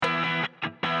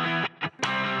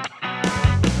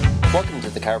Welcome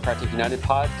to the Chiropractic United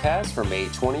podcast for May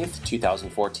 20th,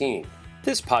 2014.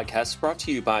 This podcast is brought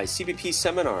to you by CBP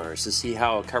Seminars. To see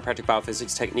how a chiropractic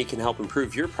biophysics technique can help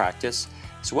improve your practice,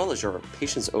 as well as your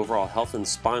patient's overall health and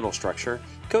spinal structure,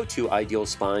 go to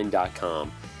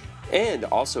idealspine.com. And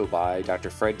also by Dr.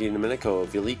 Fred DiDomenico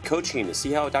of Elite Coaching. To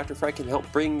see how Dr. Fred can help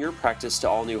bring your practice to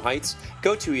all new heights,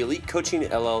 go to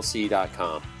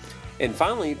elitecoachingllc.com. And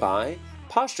finally by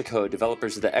Posture Code,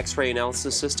 developers of the X-ray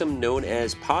analysis system known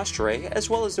as Posture, as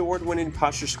well as the award-winning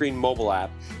Posture Screen mobile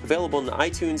app, available in the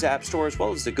iTunes App Store as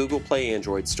well as the Google Play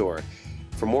Android Store.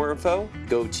 For more info,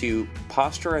 go to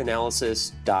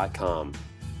postureanalysis.com.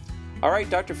 All right,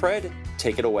 Dr. Fred,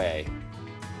 take it away.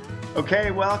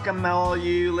 Okay, welcome all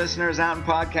you listeners out in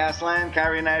podcast land,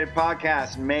 Chiro United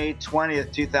Podcast, May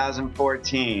 20th,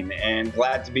 2014, and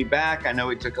glad to be back. I know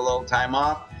we took a little time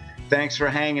off. Thanks for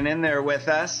hanging in there with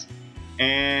us.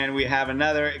 And we have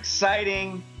another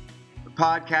exciting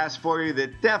podcast for you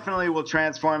that definitely will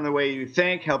transform the way you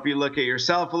think, help you look at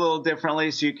yourself a little differently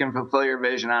so you can fulfill your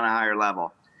vision on a higher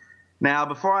level. Now,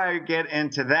 before I get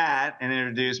into that and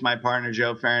introduce my partner,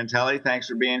 Joe Ferrantelli, thanks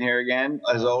for being here again,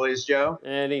 as always, Joe.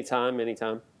 Anytime.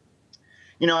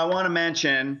 You know, I want to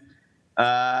mention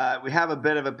we have a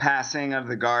bit of a passing of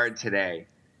the guard today.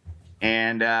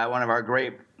 And one of our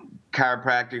great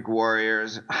chiropractic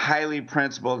warriors, highly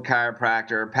principled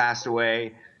chiropractor, passed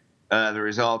away the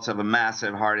results of a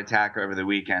massive heart attack over the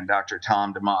weekend, Dr.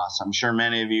 Tom DeMoss. I'm sure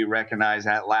many of you recognize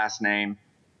that last name,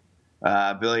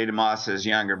 Billy DeMoss's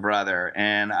younger brother.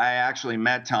 And I actually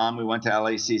met Tom. We went to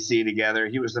LACC together.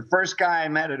 He was the first guy I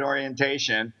met at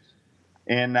orientation.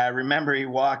 And I remember he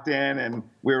walked in and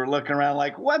we were looking around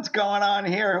like, what's going on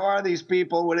here? Who are these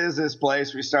people? What is this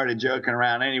place? We started joking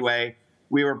around anyway.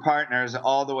 We were partners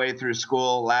all the way through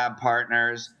school, lab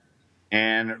partners,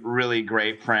 and really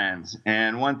great friends.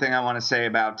 And one thing I want to say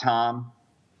about Tom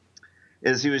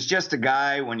is he was just a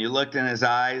guy, when you looked in his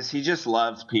eyes, he just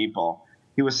loved people.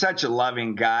 He was such a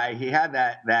loving guy. He had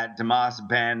that DeMoss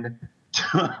bend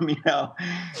to him, you know.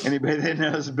 Anybody that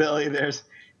knows Billy, there's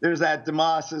that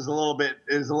DeMoss is a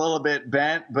little bit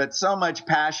bent, but so much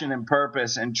passion and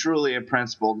purpose, and truly a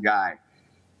principled guy.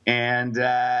 And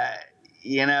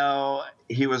you know,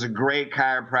 he was a great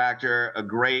chiropractor, a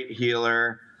great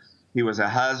healer. He was a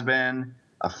husband,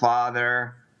 a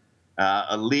father,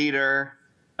 a leader,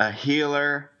 a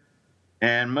healer,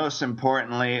 and most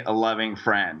importantly, a loving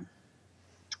friend.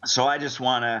 So I just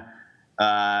want to,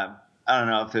 I don't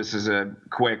know if this is a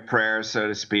quick prayer, so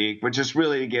to speak, but just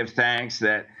really to give thanks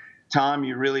that, Tom,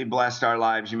 you really blessed our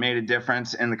lives. You made a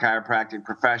difference in the chiropractic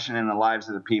profession and the lives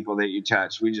of the people that you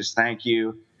touched. We just thank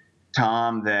you,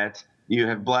 Tom, that you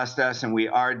have blessed us, and we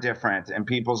are different, and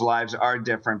people's lives are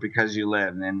different because you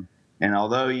live. And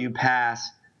although you pass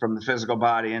from the physical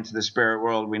body into the spirit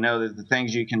world, we know that the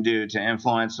things you can do to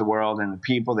influence the world and the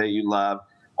people that you love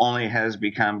only has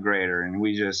become greater. And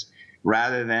we just,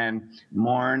 rather than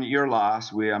mourn your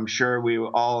loss, I'm sure we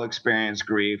all experience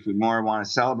grief. We more want to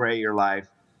celebrate your life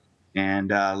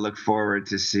and look forward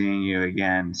to seeing you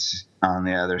again on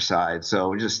the other side. So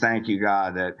we just thank you,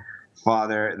 God, that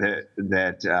Father,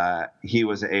 that he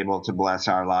was able to bless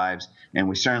our lives. And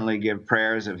we certainly give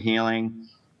prayers of healing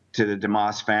to the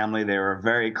DeMoss family. They were a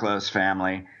very close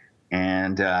family,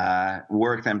 and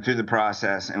work them through the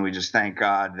process. And we just thank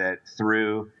God that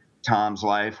through Tom's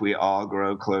life, we all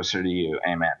grow closer to you.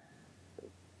 Amen.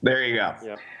 There you go.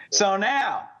 Yep. So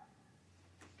now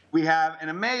we have an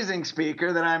amazing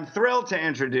speaker that I'm thrilled to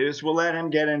introduce. We'll let him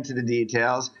get into the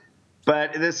details.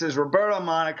 But this is Roberto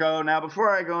Monaco. Now,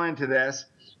 before I go into this,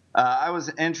 I was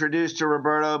introduced to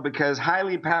Roberto because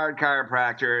highly powered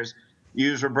chiropractors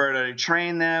use Roberto to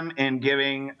train them in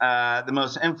giving the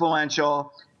most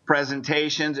influential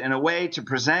presentations in a way to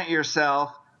present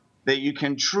yourself that you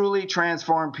can truly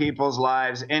transform people's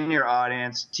lives in your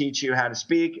audience, teach you how to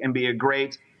speak, and be a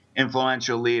great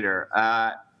influential leader.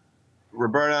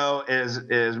 Roberto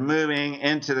is moving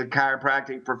into the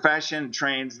chiropractic profession,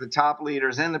 trains the top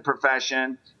leaders in the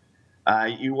profession.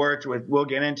 You worked with, we'll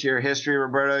get into your history,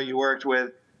 Roberto. You worked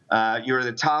with, you were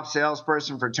the top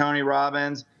salesperson for Tony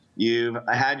Robbins. You've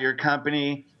had your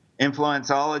company,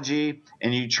 Influenceology,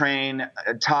 and you train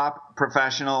top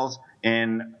professionals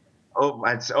in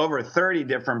it's over 30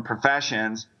 different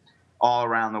professions all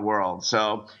around the world.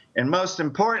 So, and most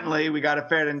importantly, we got a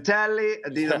Ferrantelli, a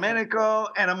DiDomenico,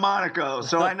 and a Monaco.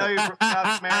 So I know you're from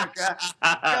South America.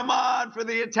 Come on for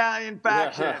the Italian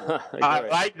faction. I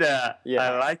like that. Yeah.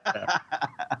 I like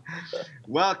that.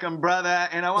 Welcome, brother.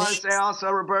 And I want to say also,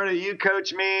 Roberto, you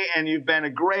coach me, and you've been a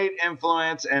great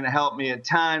influence and helped me a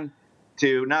ton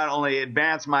to not only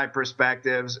advance my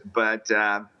perspectives, but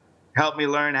help me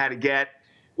learn how to get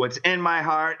what's in my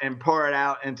heart and pour it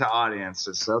out into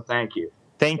audiences. So thank you.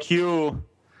 Thank you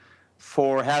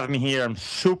for having me here. I'm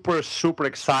super, super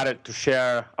excited to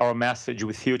share our message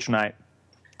with you tonight.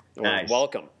 Nice.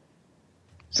 Welcome.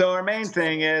 So our main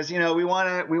thing is, we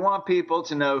want people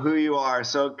to know who you are.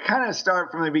 So kind of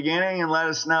start from the beginning and let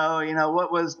us know,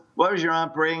 what was your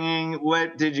upbringing?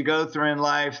 What did you go through in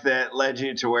life that led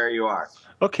you to where you are?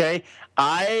 Okay.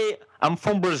 I'm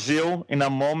from Brazil. In a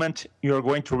moment, you're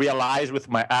going to realize with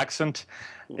my accent.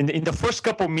 In the first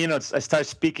couple minutes, I start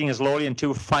speaking slowly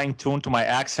until fine-tuned to my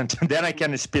accent. And then I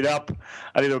can speed up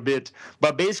a little bit.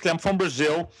 But basically, I'm from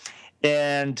Brazil.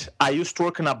 And I used to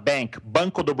work in a bank,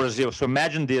 Banco do Brasil. So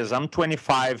imagine this. I'm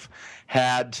 25,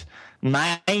 had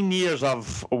 9 years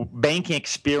of banking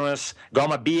experience, got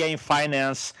my BA in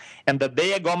finance. And the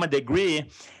day I got my degree,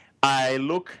 I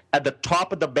look at the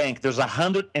top of the bank. There's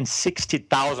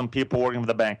 160,000 people working for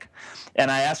the bank.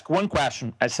 And I asked one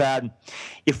question. I said,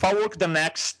 if I work the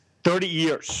next 30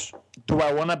 years, do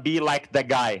I want to be like the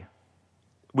guy?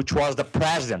 Which was the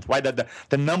president, right?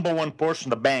 The number one person in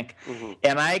the bank. Mm-hmm.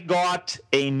 And I got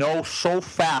a no so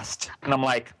fast. And I'm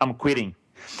like, I'm quitting.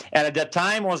 And at that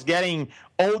time, I was getting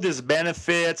all these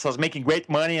benefits. I was making great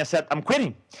money. I said, I'm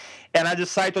quitting. And I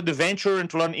decided to adventure and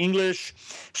to learn English.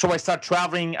 So I started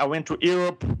traveling. I went to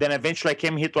Europe. Then eventually I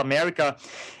came here to America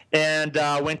and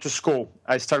went to school.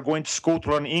 I started going to school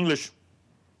to learn English.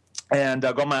 And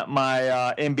I got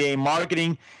my MBA in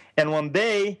marketing. And one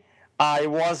day, I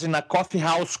was in a coffee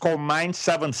house called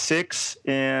 976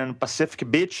 in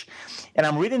Pacific Beach, and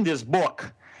I'm reading this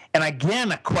book. And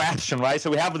again, a question, right?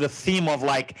 So we have the theme of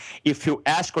like, if you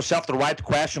ask yourself the right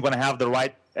question, you're going to have the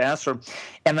right answer.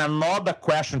 And another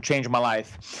question changed my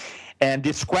life. And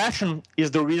this question is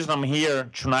the reason I'm here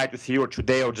tonight with you, or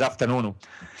today, or this afternoon.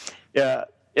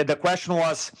 The question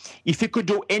was, if you could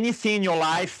do anything in your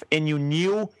life and you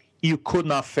knew you could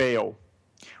not fail,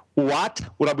 what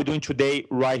would I be doing today,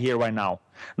 right here, right now?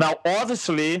 Now,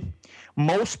 obviously,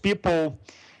 most people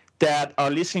that are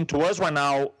listening to us right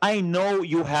now, I know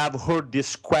you have heard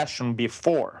this question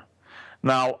before.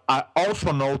 Now, I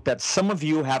also note that some of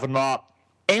you have not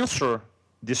answered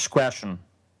this question.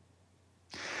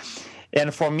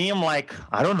 And for me, I'm like,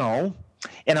 I don't know.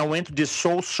 And I went to this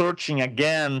soul searching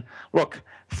again. Look,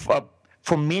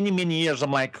 for many, many years,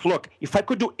 I'm like, look, if I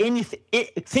could do anything,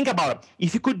 think about it.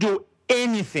 If you could do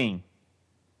anything,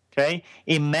 okay?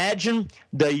 Imagine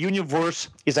the universe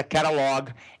is a catalog,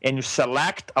 and you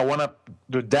select, I want to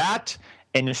do that,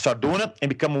 and you start doing it and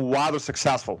become wildly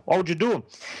successful. What would you do?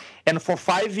 And for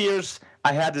 5 years,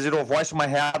 I had this little voice in my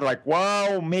head, like,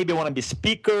 well, maybe I want to be a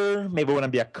speaker, maybe I want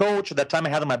to be a coach. At that time, I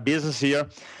had my business here.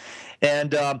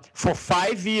 And for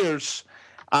 5 years,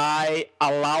 I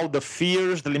allowed the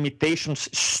fears, the limitations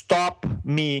stop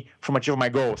me from achieving my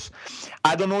goals.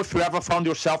 I don't know if you ever found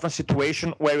yourself in a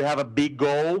situation where you have a big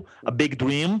goal, a big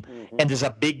dream, mm-hmm. and there's a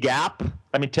big gap.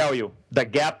 Let me tell you, the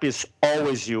gap is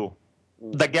always you.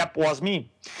 Mm-hmm. The gap was me.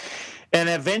 And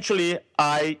eventually,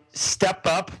 I stepped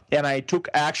up and I took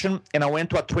action, and I went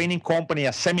to a training company,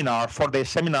 a seminar, for the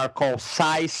seminar called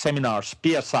PSI Seminars,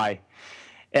 PSI.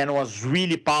 And it was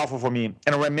really powerful for me.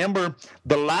 And I remember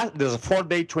there's a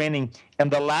 4-day training,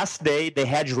 and the last day they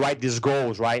had you write these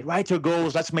goals, right? Write your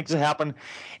goals, let's make this happen.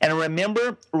 And I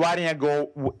remember writing a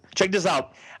goal. Check this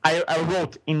out. I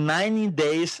wrote, in 90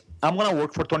 days, I'm going to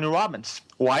work for Tony Robbins.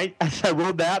 Why? I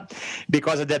wrote that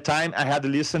because at that time I had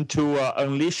listened to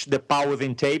Unleash the Power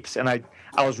Within tapes, and I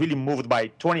was really moved by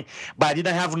Tony, but I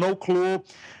didn't have no clue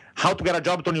how to get a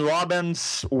job at Tony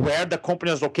Robbins, where the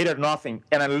company was located, nothing.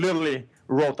 And I literally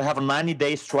wrote, I have 90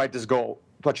 days to write this goal,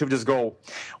 to achieve this goal.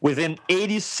 Within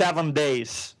 87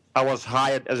 days, I was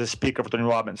hired as a speaker for Tony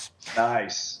Robbins.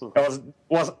 Nice. It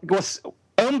was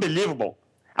unbelievable.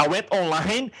 I went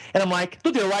online, and I'm like,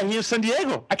 dude, they're right here in San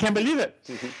Diego. I can't believe it.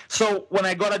 Mm-hmm. So when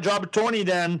I got a job at Tony,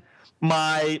 then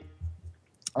my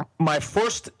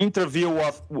first interview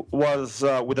was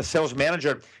with a sales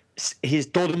manager. He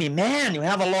told me, man, you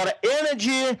have a lot of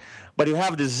energy, but you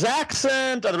have this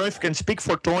accent. I don't know if you can speak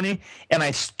for Tony. And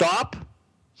I stopped.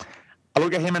 I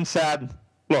looked at him and said,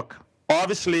 look,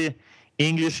 obviously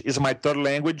English is my third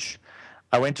language.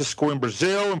 I went to school in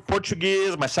Brazil, in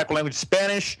Portuguese. My second language is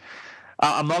Spanish.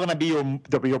 I'm not going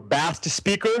to be your best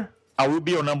speaker. I will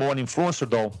be your number one influencer,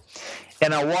 though.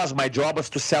 And my job was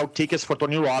to sell tickets for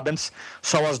Tony Robbins.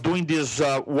 So I was doing these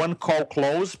one-call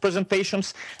close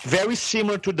presentations, very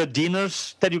similar to the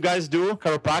dinners that you guys do,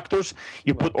 chiropractors.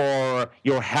 You put, or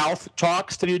your health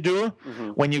talks that you do.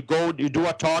 When you go, you do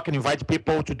a talk and invite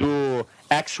people to do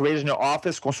X-rays in your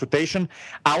office, consultation.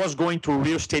 I was going to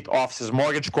real estate offices,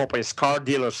 mortgage companies, car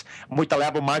dealers,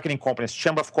 multi-level marketing companies,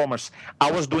 chamber of commerce.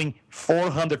 I was doing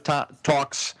 400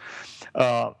 talks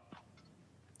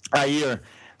a year.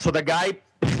 So the guy,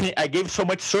 I gave so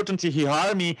much certainty, he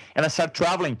hired me, and I started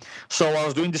traveling. So I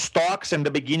was doing these talks. In the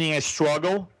beginning, I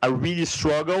really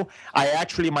struggle.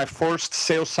 My first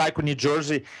sales cycle in New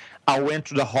Jersey, I went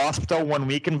to the hospital one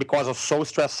weekend because I was so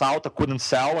stressed out. I couldn't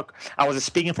sell. I was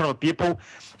speaking in front of people,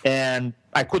 and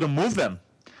I couldn't move them.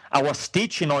 I was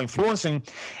teaching or influencing,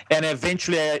 and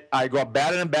eventually I got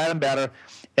better and better and better.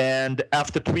 And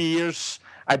after 3 years,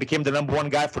 I became the number one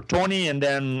guy for Tony, and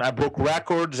then I broke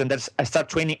records, and then I started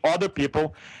training other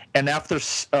people. And after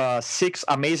 6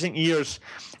 amazing years,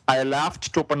 I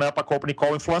left to open up a company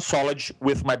called Influenceology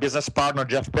with my business partner,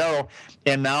 Jeff Perro.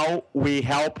 And now we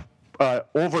help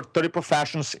over 30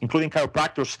 professions, including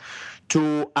chiropractors,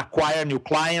 to acquire new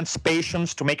clients,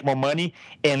 patients, to make more money,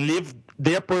 and live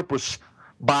their purpose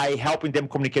by helping them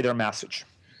communicate their message.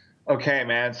 Okay,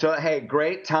 man. So, hey,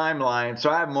 great timeline. So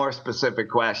I have more specific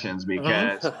questions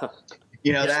because,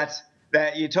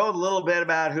 that you told a little bit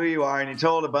about who you are and you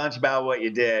told a bunch about what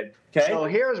you did. Okay. So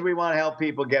here's we want to help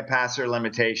people get past their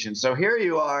limitations. So here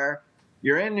you are.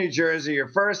 You're in New Jersey, your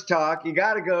first talk. You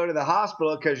got to go to the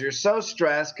hospital because you're so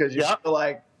stressed because you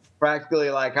feel practically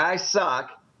like I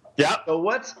suck. Yeah. So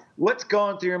what's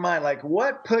going through your mind? Like,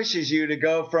 what pushes you to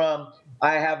go from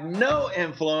I have no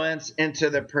influence into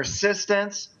the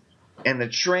persistence and the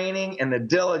training and the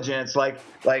diligence? Like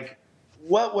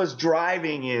what was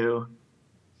driving you,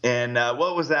 and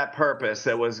what was that purpose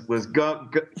that was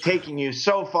taking you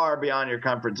so far beyond your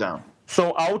comfort zone?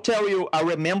 So I'll tell you, I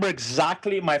remember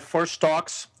exactly my first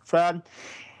talks, Fred.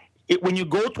 When you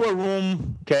go to a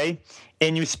room, okay,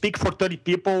 and you speak for 30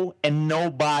 people and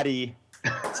nobody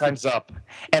signs up,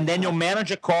 and then your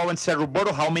manager called and said,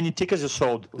 Roberto, how many tickets you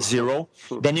sold? 0.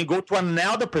 Then you go to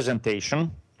another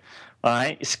presentation,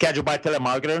 scheduled by a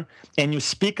telemarketer, and you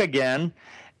speak again,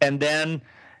 and then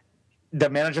the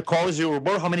manager calls you,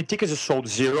 Roberto, how many tickets you sold?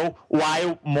 0,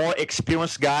 while more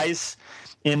experienced guys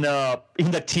in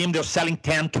the team, they're selling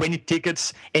 10, 20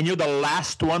 tickets, and you're the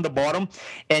last one, the bottom,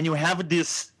 and you have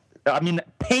this,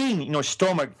 pain in your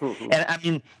stomach.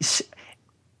 And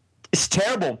it's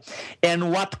terrible.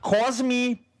 And what caused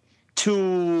me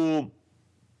to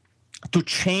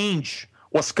change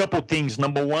was a couple things.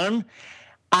 Number one,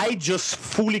 I just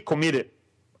fully committed,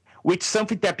 which is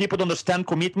something that people don't understand,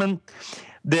 commitment.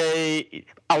 A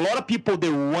lot of people,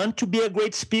 they want to be a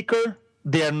great speaker.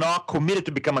 They are not committed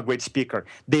to become a great speaker.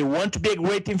 They want to be a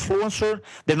great influencer.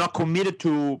 They're not committed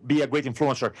to be a great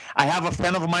influencer. I have a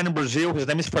friend of mine in Brazil. His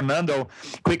name is Fernando.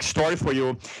 Quick story for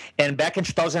you. And back in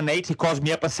 2008, he calls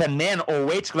me up and said, man,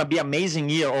 08's going to be an amazing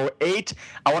year. 08,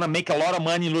 I want to make a lot of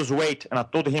money and lose weight. And I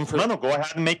told him, Fernando, go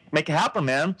ahead and make it happen,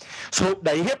 man. So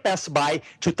the year passed by.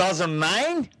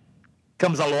 2009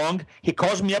 comes along. He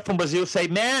calls me up from Brazil, say,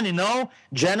 man,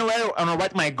 January, I'm going to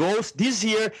write my goals. This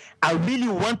year, I really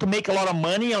want to make a lot of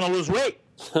money and I lose weight.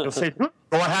 I'll say, go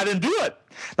ahead and do it.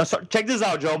 Now, so check this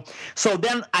out, Joe. So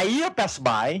then a year passed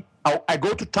by. I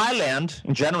go to Thailand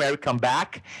in January, come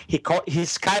back. He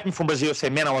Skyped me from Brazil, say,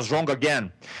 man, I was wrong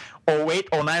again. 08,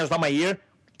 09 was not my year.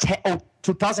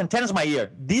 2010 is my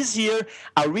year. This year,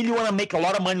 I really want to make a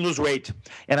lot of money, lose weight.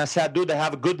 And I said, dude, I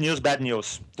have good news, bad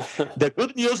news. The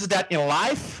good news is that in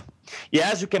life,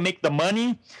 yes, you can make the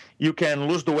money, you can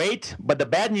lose the weight, but the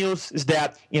bad news is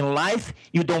that in life,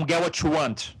 you don't get what you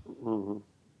want. Mm-hmm.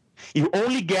 You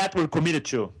only get what you're committed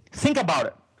to. Think about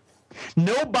it.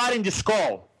 Nobody in this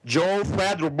call, Joe,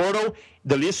 Fred, Roberto,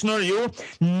 the listener, you,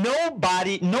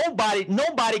 nobody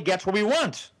gets what we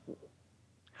want.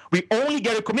 We only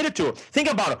get committed to. Think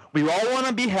about it. We all want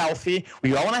to be healthy.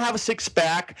 We all want to have a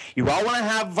six-pack. You all want to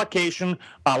have vacation,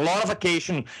 a lot of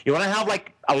vacation. You want to have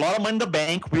a lot of money in the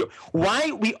bank.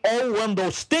 Why we all want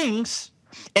those things,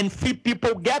 and few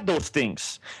people get those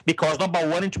things? Because number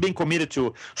one, to being committed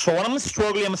to. So when I'm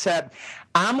struggling, I'm said,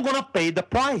 I'm going to pay the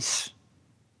price,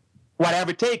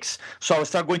 whatever it takes. So I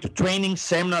start going to training,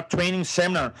 seminar.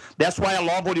 That's why I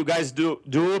love what you guys do.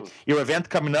 Your event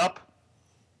coming up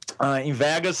in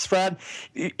Vegas, Fred,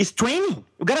 it's training.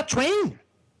 You got to train.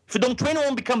 If you don't train, you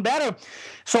won't become better.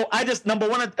 So number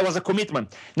one, it was a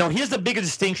commitment. Now, here's the biggest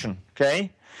distinction,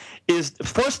 okay? Is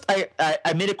first,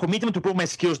 I made a commitment to prove my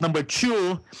skills. Number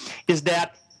two is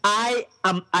that I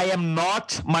am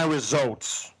not my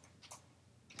results.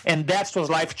 And that's what's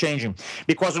life-changing.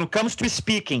 Because when it comes to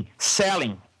speaking,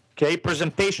 selling, okay,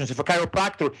 presentations, if a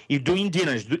chiropractor, you're doing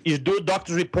dinners, you do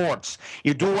doctor's reports,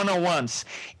 you do one-on-ones,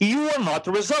 you are not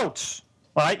the results,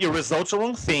 right? Your results are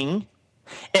one thing,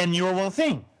 and you're one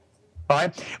thing,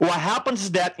 right? What happens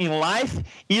is that in life,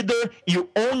 either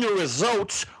you own your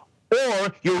results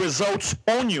or your results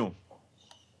own you.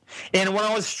 And when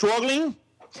I was struggling,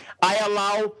 I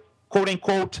allow, quote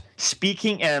unquote,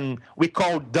 speaking, and we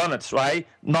call donuts, right?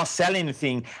 Not selling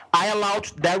anything. I allowed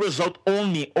that result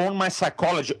on me, on my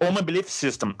psychology, on my belief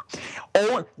system,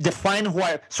 on define who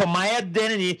I. So my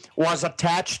identity was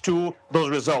attached to those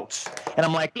results, and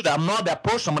I'm like, dude, I'm not that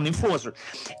person. I'm an influencer,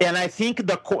 and I think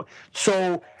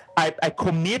I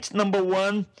commit, number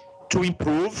one, to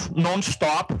improve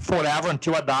non-stop forever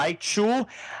until I die. 2,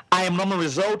 I am number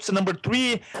results. And number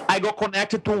 3, I go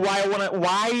connected to why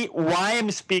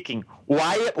I'm speaking,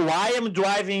 why I'm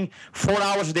driving 4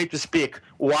 hours a day to speak,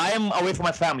 why I'm away from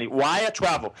my family, why I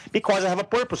travel, because I have a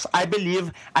purpose. I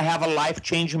believe I have a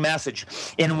life-changing message.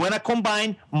 And when I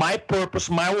combine my purpose,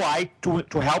 my why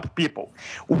to help people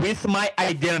with my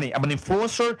identity, I'm an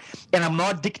influencer and I'm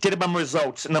not dictated by my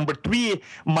results. And number 3,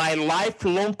 my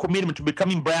lifelong commitment to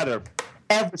becoming better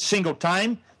every single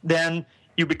time, then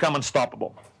you become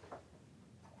unstoppable.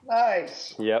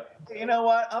 Nice. Yep. You know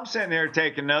what? I'm sitting here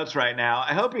taking notes right now.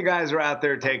 I hope you guys are out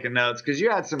there taking notes because you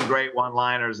had some great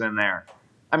one-liners in there.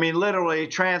 I mean, literally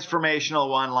transformational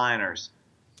one-liners.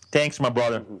 Thanks, my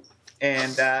brother.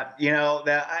 And,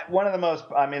 one of the most,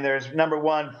 there's number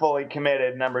 1, fully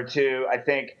committed. Number 2, I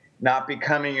think not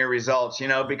becoming your results,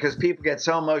 because people get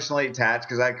so emotionally attached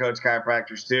because I coach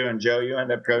chiropractors too. And Joe, you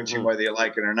end up coaching whether you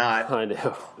like it or not. I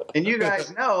know. And you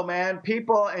guys know, man,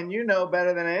 people, and you know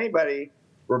better than anybody,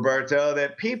 Roberto,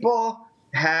 that people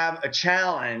have a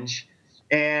challenge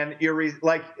and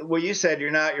like what you said,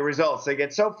 you're not your results. They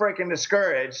get so freaking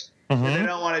discouraged that they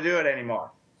don't want to do it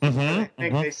anymore. They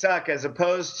think they suck, as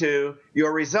opposed to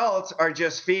your results are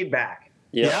just feedback.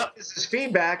 Yeah. This is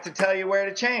feedback to tell you where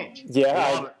to change.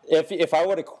 Yeah. If I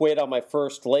would have quit on my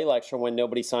first lay lecture when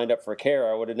nobody signed up for care,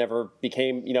 I would have never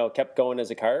kept going as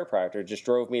a chiropractor. It just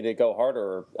drove me to go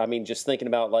harder. I mean, just thinking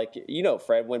about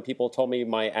Fred, when people told me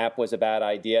my app was a bad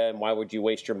idea and why would you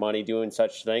waste your money doing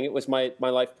such thing? It was my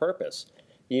life purpose,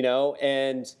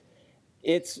 and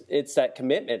it's that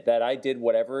commitment that I did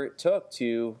whatever it took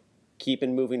to keep it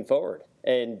moving forward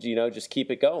and, just keep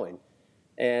it going.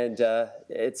 And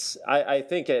I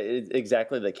think it's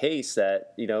exactly the case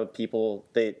that, people,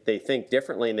 they think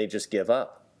differently and they just give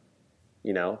up.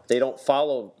 They don't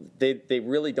follow, they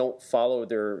really don't follow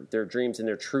their dreams and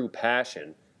their true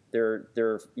passion. You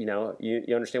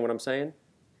understand what I'm saying?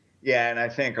 Yeah. And I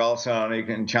think also, and you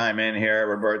can chime in here,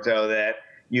 Roberto, that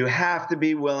you have to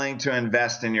be willing to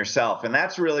invest in yourself. And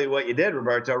that's really what you did,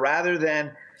 Roberto. Rather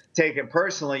than take it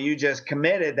personally, you just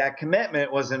committed. That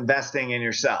commitment was investing in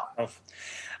yourself.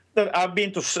 I've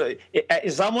been to say,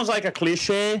 it's almost like a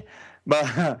cliche,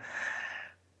 but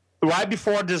right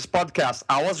before this podcast,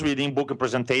 I was reading book and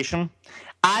presentation.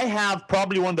 I have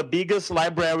probably one of the biggest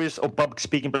libraries of public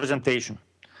speaking presentation.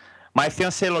 My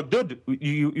fiance said, look, dude,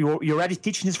 you're already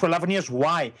teaching this for 11 years.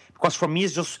 Why? Because for me,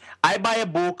 it's just, I buy a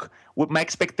book with my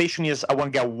expectation is I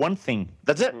want to get one thing.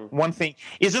 That's it. One thing.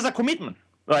 It's just a commitment,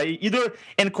 right?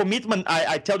 And commitment,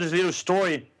 I tell this little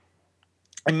story.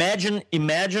 Imagine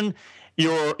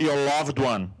your loved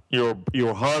one,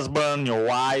 your husband, your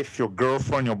wife, your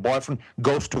girlfriend, your boyfriend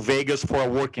goes to Vegas for a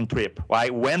working trip,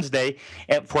 right? Wednesday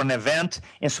for an event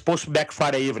and supposed to be back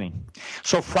Friday evening.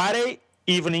 So Friday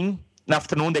evening, in the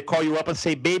afternoon, they call you up and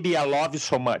say, baby, I love you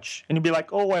so much. And you'll be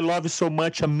like, oh, I love you so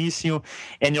much. I miss you.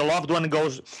 And your loved one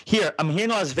goes, here, I'm here in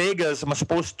Las Vegas. I'm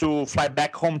supposed to fly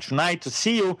back home tonight to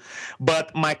see you.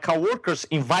 But my coworkers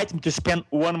invite me to spend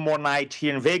one more night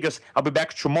here in Vegas. I'll be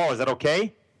back tomorrow. Is that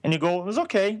okay? And you go, it's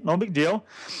okay, no big deal.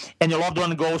 And your loved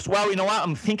one goes, well, you know what?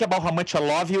 I'm thinking about how much I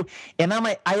love you. And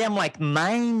I am like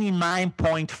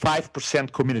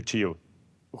 99.5% committed to you.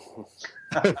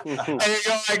 And you go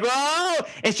like, whoa.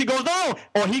 And she goes, no.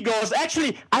 Or he goes,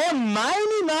 actually, I am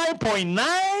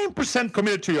 99.9%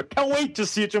 committed to you. Can't wait to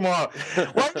see you tomorrow.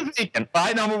 What are you thinking?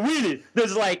 Right now,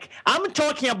 I'm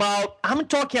talking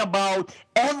about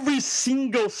every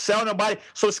single cell in your body.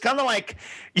 So it's kind of like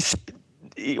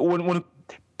when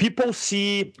people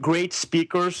see great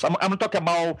speakers. I'm talking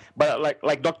about, but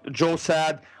like Dr. Joe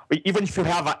said, even if you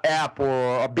have an app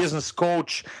or a business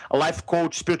coach, a life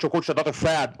coach, spiritual coach, like Dr.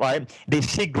 Fred, right? They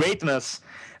see greatness.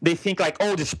 They think like,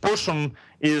 oh, this person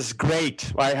is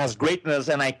great, right? Has greatness,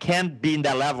 and I can't be in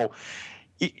that level.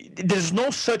 there's no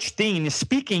such thing in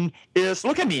speaking is,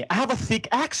 look at me, I have a thick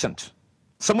accent.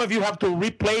 Some of you have to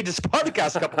replay this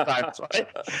podcast a couple times, right?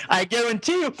 I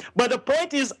guarantee you. But the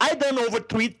point is, I've done over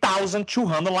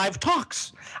 3,200 live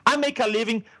talks. I make a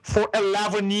living for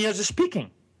 11 years speaking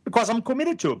because I'm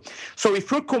committed to. So if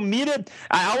you're committed,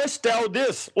 I always tell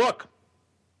this, look,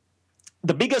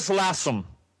 the biggest lesson,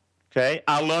 okay,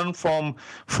 I learned from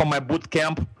my boot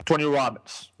camp, Tony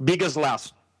Robbins. Biggest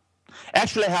lesson.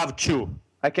 Actually, I have two.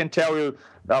 I can tell you,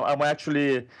 I'm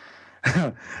actually...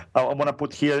 I want to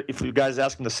put here, if you guys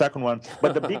ask him the second one,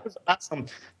 but the biggest lesson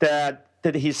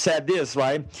that he said this,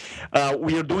 right?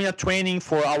 We are doing a training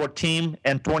for our team,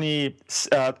 and Tony,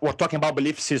 we're talking about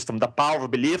belief system, the power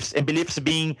of beliefs, and beliefs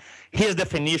being his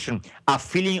definition, a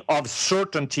feeling of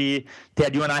certainty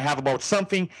that you and I have about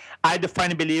something. I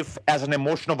define belief as an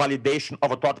emotional validation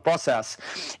of a thought process.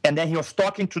 And then he was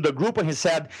talking to the group, and he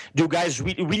said, do you guys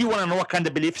really want to know what kind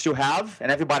of beliefs you have? And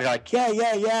everybody like,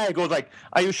 yeah. He goes like,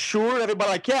 are you sure?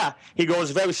 Everybody like, yeah. He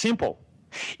goes, very simple.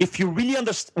 If you really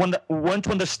want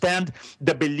to understand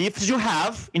the beliefs you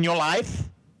have in your life,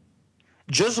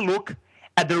 just look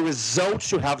at the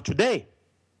results you have today.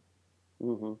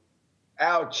 Mm-hmm.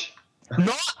 Ouch.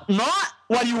 Not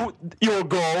what your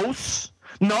goals,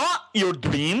 not your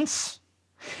dreams.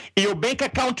 Your bank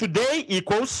account today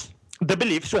equals the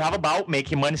beliefs you have about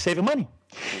making money, saving money.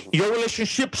 Mm-hmm. Your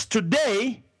relationships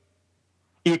today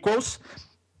equals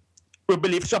your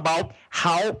beliefs about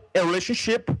how a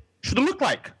relationship should look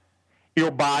like.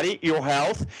 Your body, your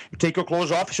health, you take your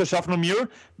clothes off, see yourself in the mirror,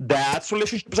 that's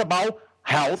relationships about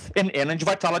health and energy,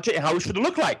 vitality, and how it should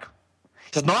look like.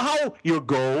 It's not how your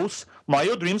goals, not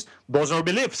your dreams, those are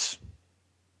beliefs.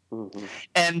 Mm-hmm.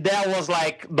 And that was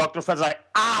like, Dr. Fred's like,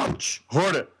 ouch,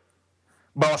 hurt it.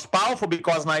 But it was powerful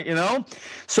because,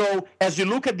 so as you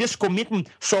look at this commitment,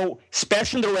 so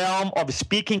especially in the realm of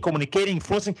speaking, communicating,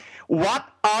 influencing, what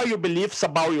are your beliefs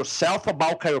about yourself,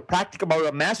 about chiropractic, about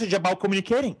your message, about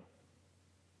communicating?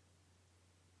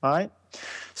 All right?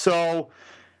 So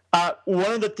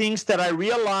one of the things that I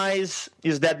realize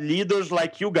is that leaders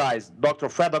like you guys, Dr.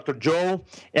 Fred, Dr. Joe,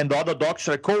 and the other doctors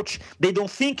I coach, they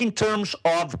don't think in terms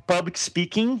of public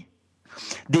speaking.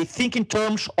 They think in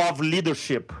terms of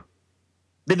leadership.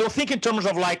 They don't think in terms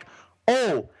of like,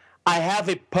 oh, I have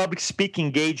a public speaking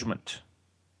engagement.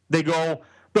 They go,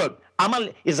 look,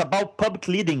 it's about public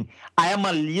leading. I am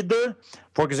a leader,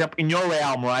 for example, in your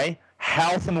realm, right?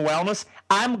 Health and wellness.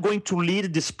 I'm going to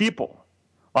lead these people,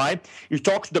 right? You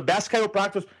talk to the best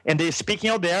chiropractors and they're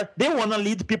speaking out there. They want to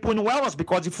lead people in wellness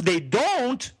because if they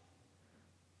don't,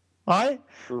 right?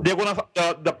 Mm-hmm. They're gonna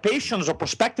the patients or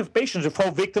prospective patients will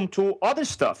fall victim to other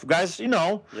stuff, guys.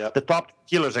 Yep. The top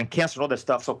killers and cancer and all that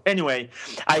stuff. So anyway,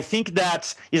 I think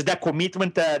that is that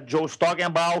commitment that Joe's talking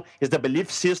about, is the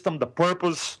belief system, the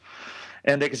purpose,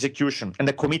 and the execution, and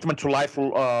the commitment to life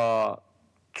to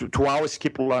always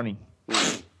keep learning.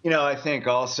 I think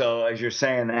also as you're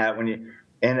saying that and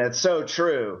it's so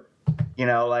true. And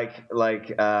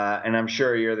I'm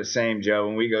sure you're the same, Joe,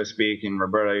 when we go speak, and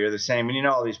Roberto, you're the same. And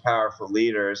all these powerful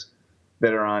leaders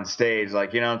that are on stage,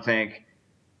 like, you don't think,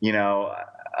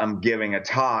 I'm giving a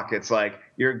talk. It's like,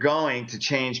 you're going to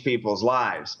change people's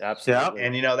lives. Absolutely.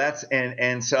 And,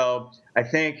 and so I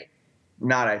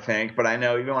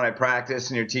know even when I practice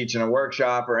and you're teaching a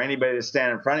workshop or anybody that's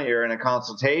standing in front of you or in a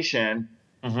consultation,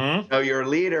 mm-hmm. You're a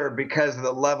leader because of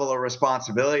the level of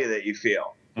responsibility that you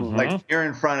feel. Mm-hmm. Like if you're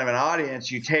in front of an audience,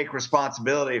 you take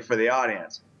responsibility for the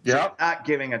audience. So you're not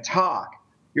giving a talk.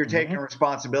 You're mm-hmm. taking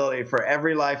responsibility for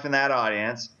every life in that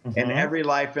audience mm-hmm. and every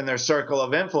life in their circle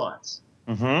of influence.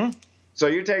 Mm-hmm. So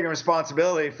you're taking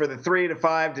responsibility for the 3 to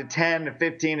 5 to 10 to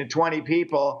 15 to 20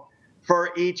 people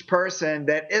for each person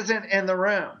that isn't in the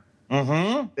room.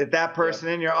 Mm-hmm. That person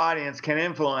in your audience can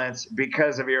influence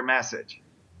because of your message.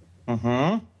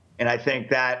 Mm-hmm. And I think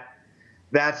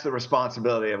that's the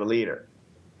responsibility of a leader.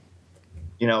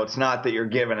 It's not that you're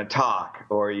giving a talk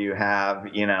or you have,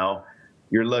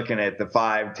 you're looking at the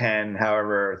 5, 10,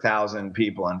 however 1,000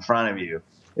 people in front of you.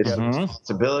 It's mm-hmm. the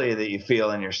responsibility that you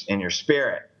feel in your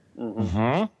spirit.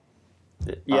 Mm-hmm.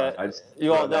 Yeah,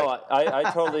 you all know I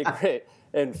totally agree.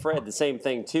 And Fred, the same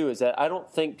thing too, is that I don't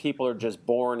think people are just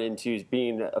born into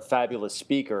being a fabulous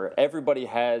speaker. Everybody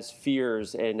has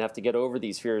fears and have to get over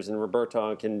these fears. And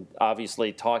Roberto can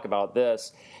obviously talk about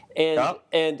this. And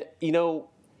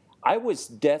I was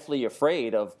deathly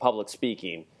afraid of public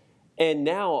speaking. And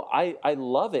now I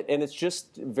love it. And it's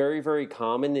just very, very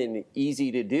common and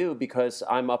easy to do because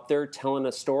I'm up there telling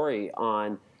a story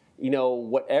on,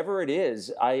 whatever it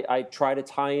is. I try to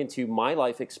tie into my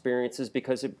life experiences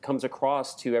because it comes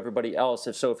across to everybody else.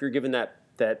 And so if you're giving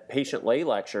that patient lay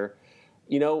lecture,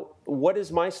 what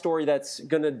is my story that's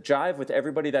going to jive with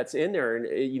everybody that's in there?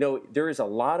 And, there is a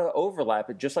lot of overlap.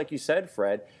 Just like you said,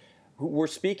 Fred, we're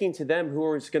speaking to them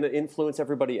who is going to influence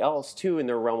everybody else, too, in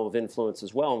their realm of influence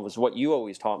as well. And was what you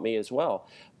always taught me as well.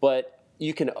 But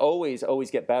you can always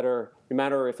get better, no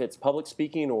matter if it's public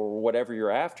speaking or whatever you're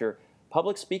after.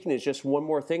 Public speaking is just one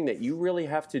more thing that you really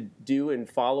have to do and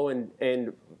follow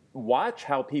and watch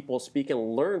how people speak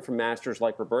and learn from masters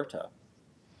like Roberto.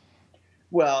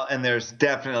 Well, and there's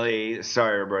definitely,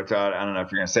 sorry, Roberto, I don't know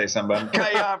if you're going to say something, but I'm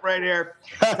cut you off right here.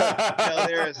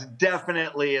 There is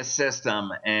definitely a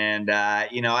system. And,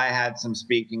 I had some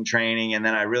speaking training, and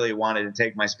then I really wanted to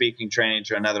take my speaking training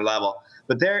to another level.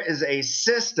 But there is a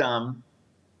system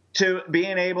to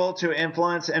being able to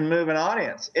influence and move an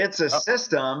audience. It's a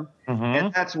system,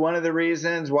 and that's one of the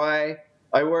reasons why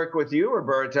I work with you,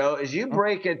 Roberto, is you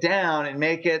break it down and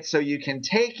make it so you can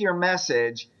take your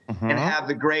message and have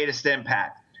the greatest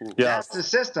impact. Yeah. That's the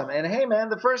system. And hey, man,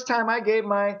 the first time I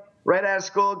right out of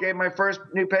school, gave my first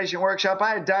new patient workshop,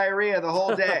 I had diarrhea the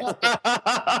whole day.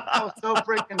 I was so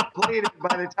freaking depleted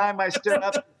by the time I stood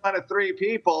up in front of 3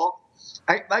 people.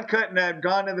 I couldn't have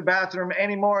gone to the bathroom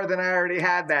any more than I already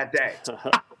had that day.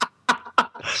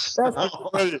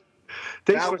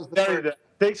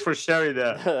 Thanks for sharing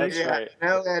that. That's right.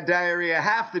 I only had diarrhea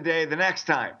half the day the next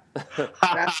time.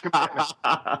 That's commitment.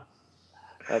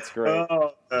 That's great.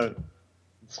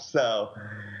 So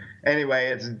anyway,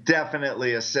 it's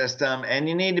definitely a system, and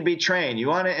you need to be trained. You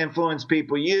want to influence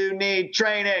people, you need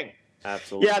training.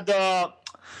 Absolutely. Yeah,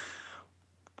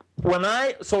 what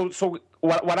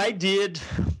I did,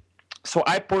 so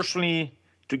I personally,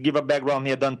 to give a background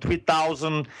here, done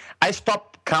 3,000. I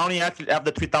stopped counting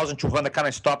after 3,200. Kind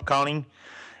of stopped counting,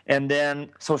 and then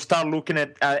start looking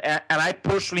at. And I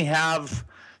personally have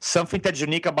something that's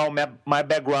unique about my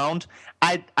background.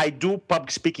 I do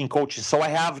public speaking coaching, so I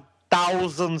have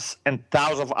thousands and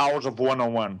thousands of hours of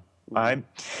one-on-one, right?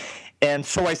 And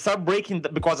so I started breaking,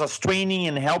 because I was training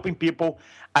and helping people,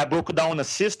 I broke down a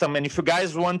system. And if you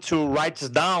guys want to write this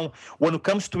down, when it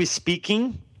comes to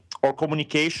speaking or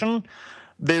communication,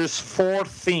 there's 4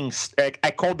 things.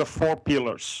 I call the 4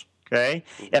 pillars, okay?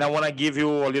 And I want to give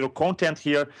you a little content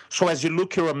here. So as you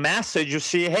look at your message, you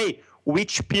see, hey,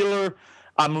 which pillar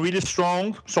I'm really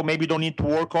strong, so maybe you don't need to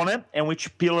work on it, and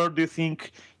which pillar do you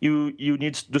think you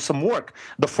need to do some work?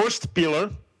 The first pillar,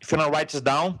 if you want to write this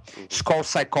down, is called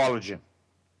psychology.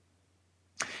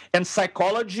 And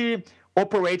psychology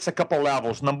operates a couple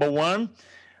levels. Number 1,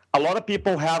 a lot of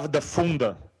people have the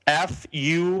funda,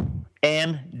 F-U-N-D-A.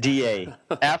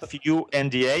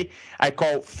 F-U-N-D-A. I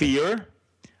call fear,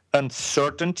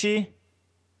 uncertainty,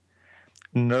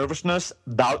 nervousness,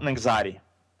 doubt, and anxiety,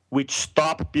 which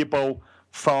stop people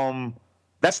from,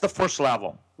 that's the first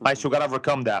level. Right, so you got to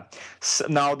overcome that. So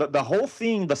now, the whole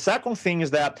thing, the second thing is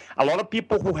that a lot of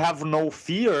people who have no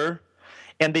fear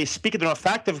and they speak, they're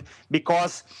effective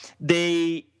because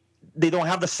they don't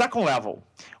have the second level,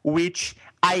 which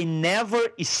I never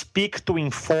speak to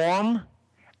inform,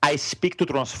 I speak to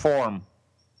transform.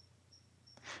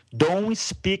 Don't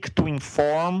speak to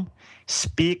inform,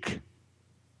 speak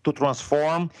to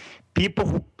transform. People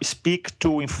who speak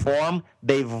to inform,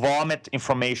 they vomit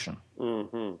information.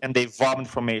 And they vomit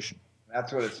information.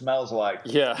 That's what it smells like.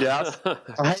 Yeah. Yes.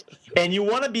 Right. And you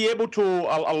want to be able to,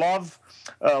 I love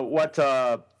what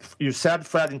you said,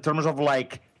 Fred, in terms of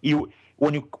like,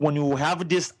 when you have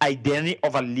this identity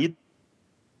of a leader,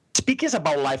 speaking is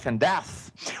about life and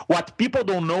death. What people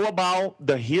don't know about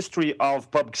the history of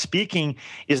public speaking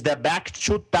is that back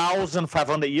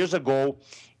 2,500 years ago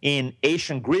in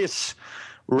ancient Greece,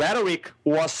 rhetoric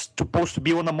was supposed to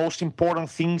be one of the most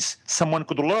important things someone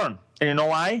could learn. And you know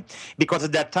why? Because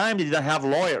at that time, they didn't have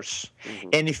lawyers.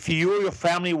 And if you or your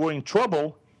family were in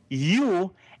trouble,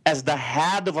 you, as the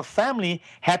head of a family,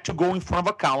 had to go in front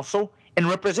of a council and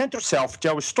represent yourself,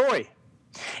 tell a story.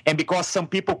 And because some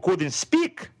people couldn't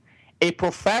speak, a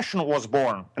profession was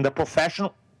born. And the profession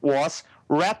was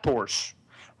rhetors.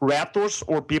 Rhetors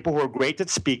were people who were great at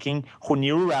speaking, who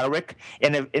knew rhetoric,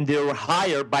 and they were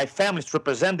hired by families to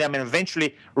represent them, and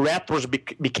eventually rhetors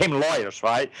became lawyers,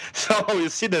 right? So you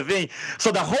see the thing.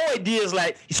 So the whole idea is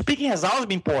like, speaking has always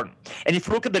been important. And if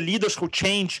you look at the leaders who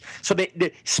change, so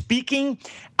the speaking,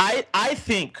 I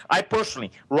think, I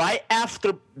personally, right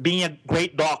after being a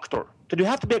great doctor, so you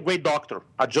have to be a great doctor,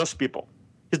 adjust people.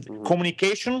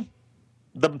 Communication,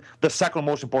 the second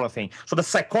most important thing. So the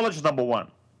psychology is number 1.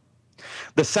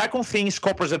 The second thing is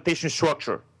called presentation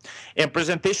structure. And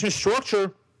presentation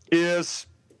structure is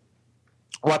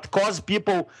what causes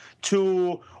people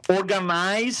to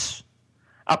organize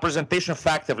a presentation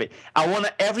effectively. I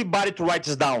want everybody to write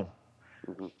this down.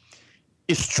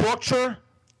 Structure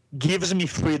gives me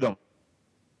freedom.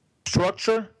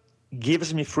 Structure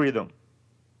gives me freedom.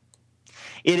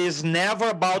 It is never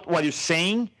about what you're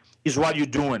saying, it's what you're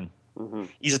doing. Mm-hmm.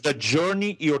 It's the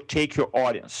journey you take your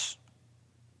audience.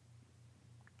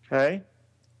 Okay?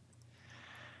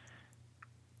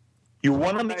 You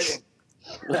want to make sure.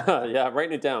 Yeah,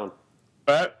 writing it down.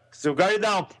 So write it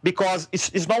down, because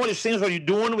it's not what you're saying, it's what you're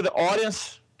doing with the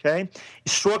audience. Okay?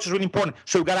 Structure is really important.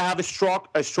 So you got to have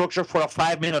a structure for a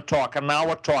 5-minute talk, an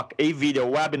hour talk, a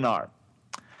video, webinar.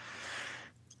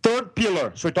 Third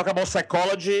pillar. So we talk about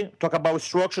psychology, talk about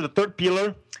structure. The third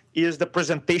pillar is the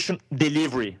presentation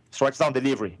delivery. So write down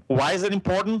delivery. Why is it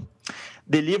important?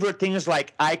 Deliver things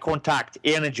like eye contact,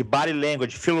 energy, body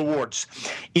language, filler words.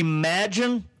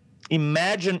 Imagine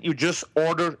you just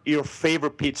order your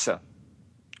favorite pizza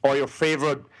or your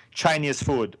favorite Chinese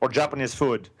food or Japanese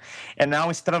food. And now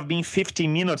instead of being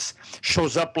 15 minutes,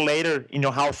 shows up later in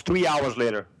your house 3 hours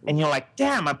later. And you're like,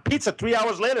 damn, a pizza 3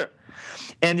 hours later.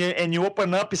 And you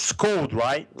open up, it's cold,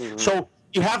 right? Mm-hmm. So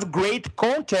you have great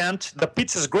content, the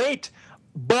pizza's great,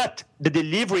 but the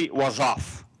delivery was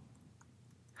off.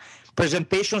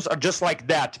 Presentations are just like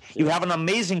that. You have an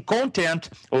amazing content,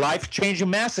 life-changing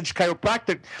message,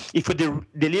 chiropractic. If the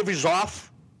delivery is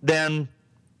off, then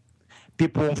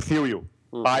people won't feel you.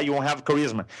 Mm-hmm. You won't have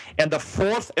charisma. And the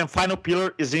fourth and final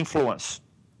pillar is influence.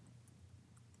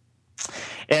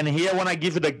 And here I want to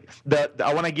give you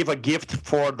I want to give a gift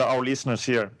for our listeners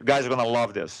here. You guys are gonna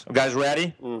love this. You guys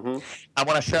ready? Mm-hmm. I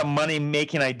want to share a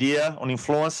money-making idea on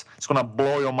influence. It's gonna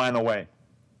blow your mind away.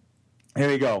 Here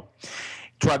we go.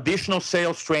 Traditional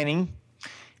sales training,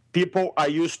 people are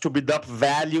used to build up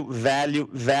value,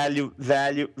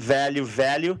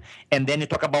 and then you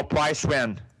talk about price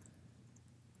when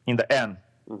in the end.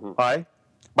 Mm-hmm. All right?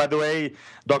 By the way,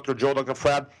 Dr. Joe, Dr.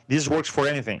 Fred, this works for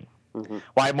anything. Mm-hmm.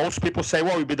 Why most people say,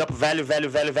 well, we build up value,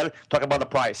 talk about the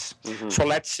price. Mm-hmm. So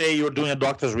let's say you're doing a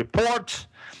doctor's report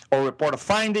or report of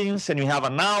findings, and you have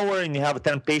an hour and you have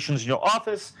 10 patients in your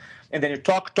office, and then you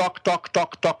talk,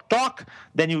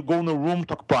 then you go in the room,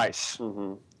 talk price.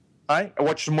 Mm-hmm. Right?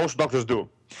 What most doctors do.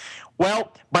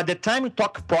 Well, by the time you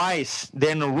talk price,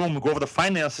 then in the room, you go over the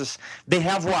finances, they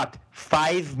have what?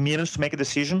 5 minutes to make a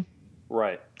decision?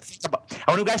 Right.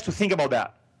 I want you guys to think about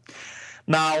that.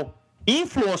 Now,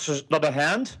 influencers, on the other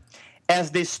hand,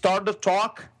 as they start the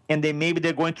talk and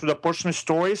they're going through the personal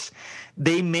stories,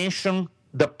 they mention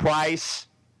the price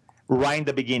right in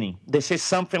the beginning. They say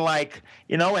something like,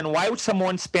 and why would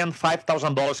someone spend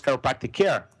 $5,000 chiropractic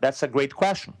care? That's a great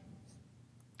question.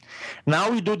 Now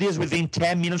you do this within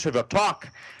 10 minutes of your talk.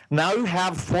 Now you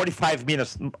have 45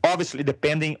 minutes, obviously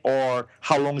depending on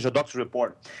how long is your doctor's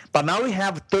report. But now we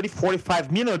have 30,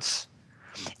 45 minutes.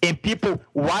 And people,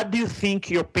 what do you think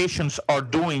your patients are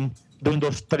doing during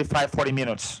those 35, 40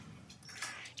 minutes?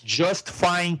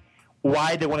 Justifying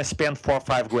why they want to spend $4 or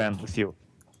 $5 with you.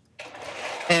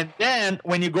 And then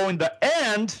when you go in the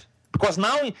end, because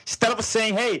now instead of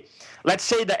saying, hey, let's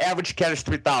say the average care is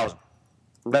 3,000.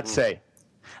 Let's say.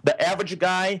 The average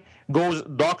guy goes,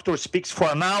 doctor speaks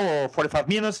for an hour or 45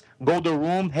 minutes, go to the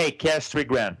room, hey, care is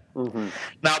 $3,000. Mm-hmm.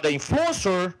 Now the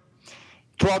influencer,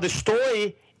 throughout the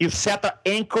story, you set an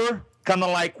anchor, kind of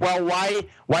like, well,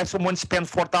 why someone spend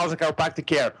 4,000 chiropractic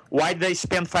care? Why did they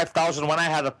spend 5,000 when I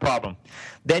had a problem?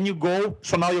 Then you go,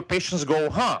 so now your patients go,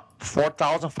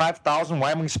 4,000, 5,000, why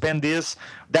am I going to spend this?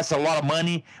 That's a lot of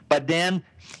money. But then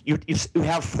you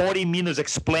have 40 minutes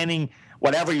explaining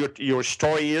whatever your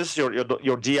story is, your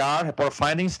DR, report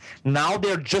findings. Now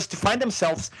they're justifying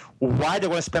themselves why they're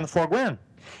going to spend $4,000.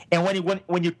 And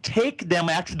when you take them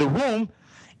to the room,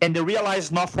 and they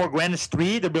realize not $4,000 is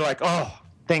 $3,000, they'll be like, oh,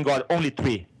 thank God, only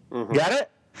 $3,000. Mm-hmm. Got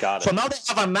it? Got it. So now they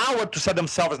have an hour to set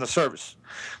themselves in the service.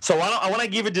 So I want to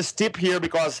give you this tip here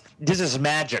because this is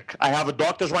magic. I have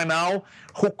doctors right now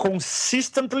who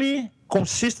consistently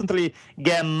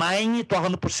get 90 to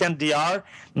 100% DR,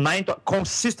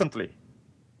 consistently.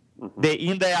 Mm-hmm. Day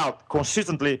in, day out,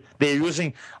 consistently. They're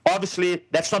using, obviously,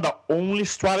 that's not the only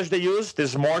strategy they use.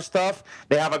 There's more stuff.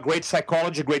 They have a great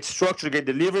psychology, great structure, great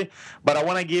delivery. But I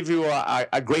want to give you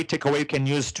a great takeaway you can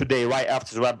use today, right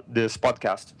after this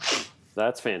podcast.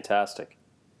 That's fantastic.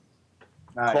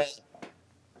 Nice.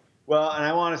 Well, and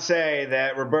I want to say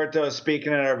that Roberto is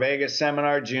speaking at our Vegas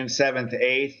seminar, June 7th,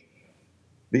 8th.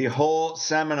 The whole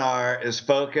seminar is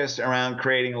focused around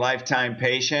creating lifetime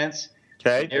patients.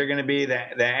 Okay. You're going to be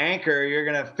the anchor. You're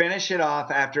going to finish it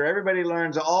off after everybody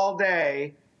learns all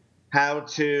day how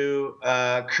to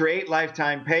create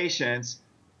lifetime patients.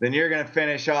 Then you're going to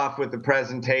finish off with the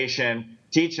presentation,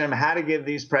 teach them how to give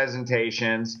these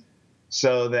presentations,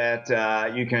 so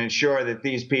that you can ensure that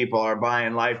these people are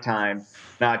buying lifetime,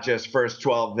 not just first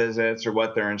 12 visits or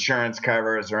what their insurance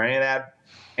covers or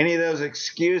any of those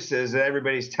excuses that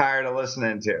everybody's tired of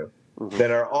listening to, that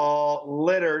are all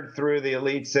littered through the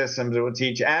elite systems that will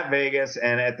teach at Vegas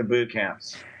and at the boot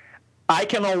camps. I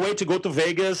cannot wait to go to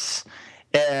Vegas,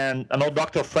 and I know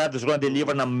Dr. Fred is going to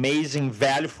deliver an amazing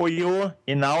value for you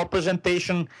in our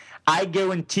presentation. I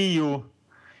guarantee you,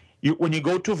 when you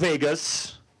go to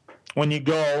Vegas, when you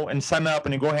go and sign up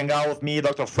and you go hang out with me,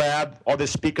 Dr. Fred, all the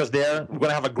speakers there, we're going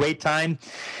to have a great time.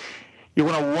 You're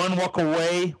going to walk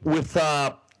away with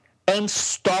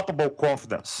unstoppable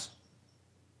confidence.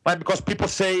 Right? Because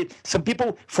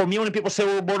for me, when people say,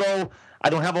 oh, Roberto, I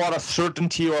don't have a lot of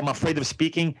certainty or I'm afraid of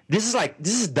speaking, this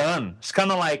is done. It's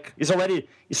kind of like,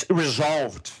 it's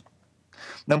resolved.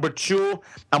 Number two,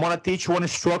 I want to teach one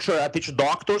structure. I teach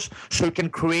doctors so you can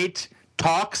create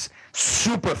talks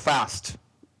super fast.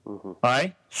 All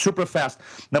right? Super fast.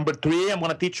 Number three, I'm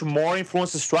going to teach you more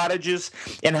influence strategies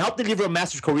and help deliver a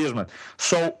message charisma.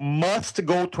 So must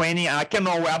go training.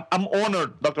 I'm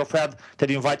honored, Dr. Fred, that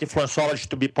you invite Influenceology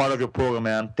to be part of your program,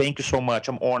 man. Thank you so much.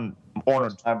 I'm honored.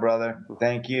 My brother.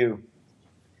 Thank you.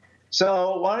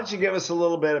 So why don't you give us a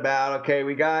little bit about, okay,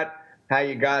 we got how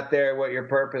you got there, what your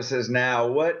purpose is now.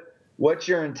 What's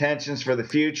your intentions for the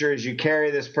future as you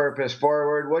carry this purpose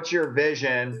forward? What's your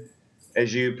vision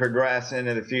as you progress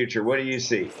into the future? What do you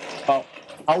see?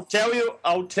 I'll tell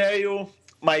you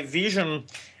my vision.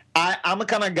 I'm a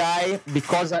kind of guy,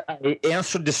 because I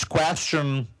answered this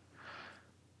question,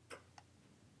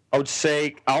 I would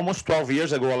say almost 12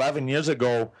 years ago, 11 years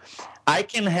ago. I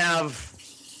can have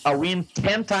a win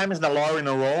 10 times in the lottery in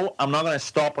a row. I'm not going to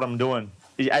stop what I'm doing.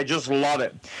 I just love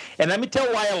it. And let me tell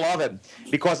you why I love it.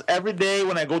 Because every day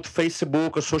when I go to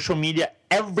Facebook or social media,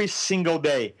 every single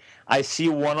day, I see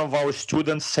one of our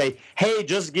students say, hey,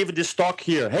 just give this talk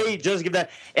here. Hey, just give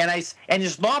that. And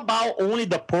it's not about only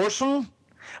the person,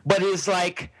 but it's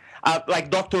like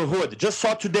Dr. Hood. Just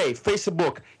saw today,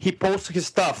 Facebook, he posts his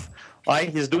stuff. Right?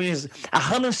 He's doing his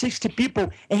 160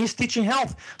 people, and he's teaching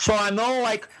health. So I know,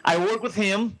 I work with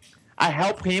him. I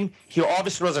help him. He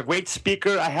obviously was a great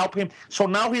speaker. I help him. So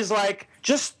now he's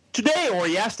just today or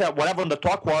yesterday, whatever the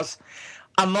talk was,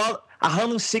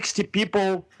 160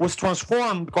 people was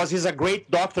transformed because he's a great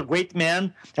doctor, great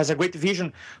man, has a great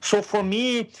vision. So for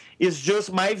me, it's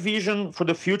just my vision for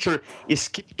the future is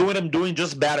keep doing what I'm doing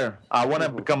just better. I want to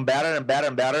become better and better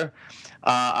and better.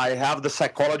 I have the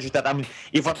psychology that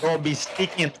even though I've been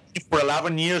speaking for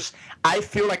 11 years, I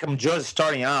feel like I'm just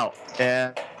starting out.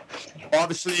 And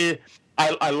obviously,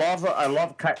 I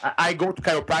go to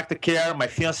chiropractic care. My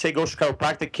fiance goes to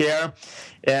chiropractic care,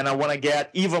 and I want to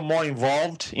get even more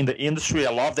involved in the industry.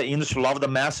 I love the industry, love the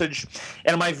message,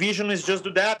 and my vision is just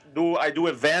do that. I do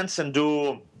events and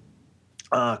do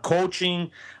coaching.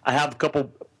 I have a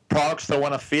couple products that I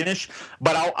want to finish,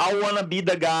 but I want to be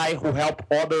the guy who help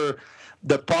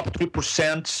the top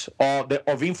 3%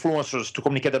 of influencers to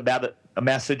communicate a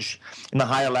message in a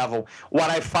higher level. What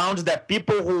I found is that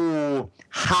people who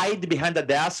hide behind the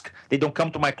desk, they don't come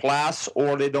to my class,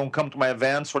 or they don't come to my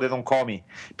events, or they don't call me.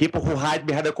 People who hide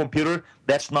behind the computer,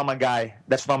 that's not my guy.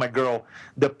 That's not my girl.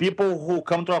 The people who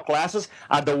come to our classes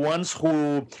are the ones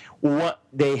who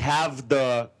they have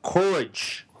the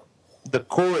courage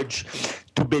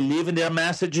to believe in their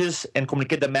messages and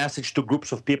communicate the message to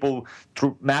groups of people,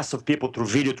 through massive people, through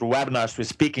video, through webinars, through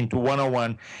speaking, to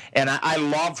one-on-one. And I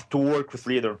love to work with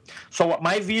leaders. So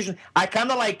my vision, I kind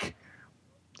of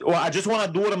I just want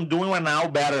to do what I'm doing right now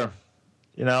better.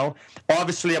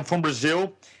 Obviously I'm from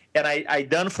Brazil, and I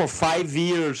done for 5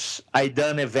 years, I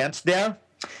done events there.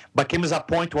 But came as a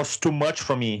point was too much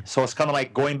for me. So it's kind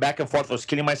of going back and forth. I was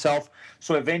killing myself.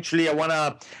 So eventually I want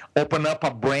to open up a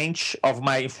branch of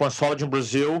my Influenceology in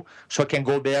Brazil so I can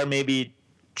go there maybe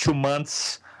 2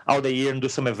 months out of the year and do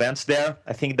some events there.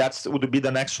 I think that would be the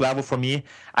next level for me.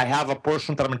 I have a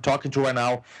person that I'm talking to right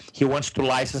now. He wants to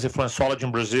license Influenceology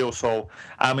in Brazil. So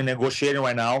I'm negotiating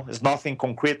right now. It's nothing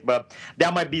concrete, but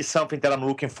that might be something that I'm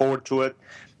looking forward to it.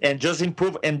 And just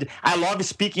improve. And I love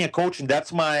speaking and coaching.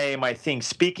 That's my thing.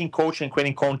 Speaking, coaching,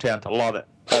 creating content. I love it.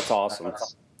 That's awesome.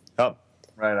 Yep.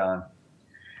 Right on.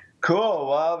 Cool.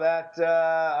 Well,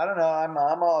 I don't know.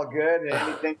 I'm all good.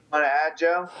 Anything you want to add,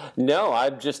 Joe? No,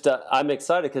 I'm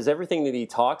excited because everything that he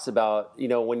talks about,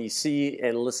 when you see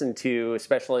and listen to,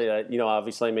 especially,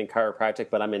 obviously I'm in chiropractic,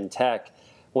 but I'm in tech.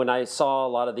 When I saw a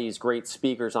lot of these great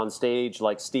speakers on stage,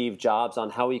 like Steve Jobs,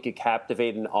 on how he could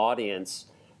captivate an audience,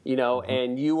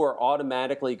 and you were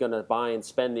automatically going to buy and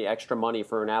spend the extra money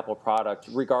for an Apple product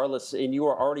regardless, and you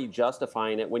were already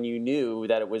justifying it when you knew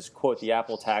that it was, quote, the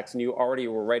Apple tax, and you already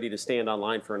were ready to stand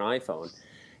online for an iPhone.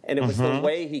 And it was the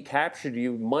way he captured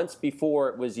you months before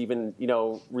it was even,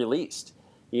 released,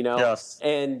 Yes.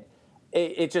 And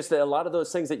it just, a lot of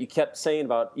those things that you kept saying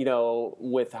about,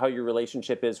 with how your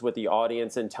relationship is with the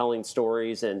audience and telling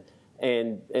stories and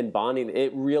bonding,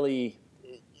 it really,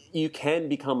 you can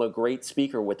become a great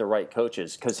speaker with the right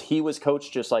coaches, because he was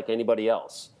coached just like anybody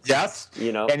else. Yes.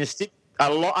 And Steve, I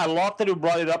love that you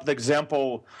brought it up, the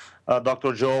example,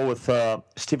 Dr. Joe, with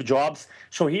Steve Jobs.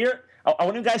 So here, I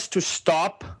want you guys to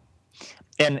stop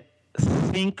and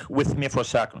think with me for a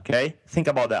second, okay? Think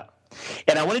about that.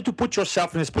 And I want you to put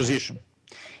yourself in this position.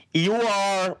 You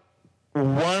are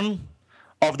one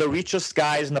of the richest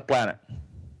guys on the planet,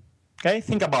 okay?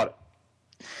 Think about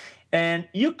it. And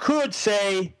you could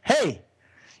say, hey,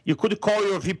 you could call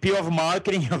your VP of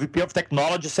marketing, your VP of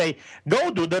technology, say,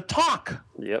 go do the talk.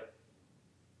 Yep.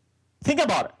 Think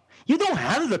about it. You don't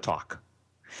have the talk.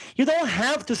 You don't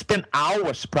have to spend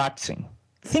hours practicing.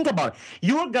 Think about it.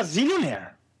 You're a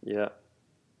gazillionaire. Yeah.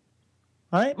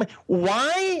 Right?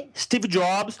 Why Steve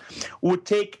Jobs would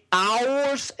take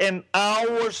hours and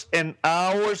hours and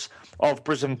hours of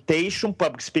presentation,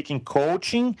 public speaking,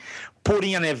 coaching,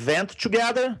 putting an event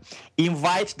together,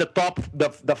 invite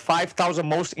the 5,000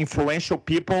 most influential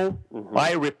people,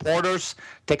 right? Reporters,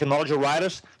 technology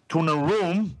writers, to a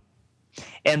room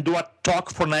and do a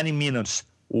talk for 90 minutes.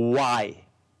 Why?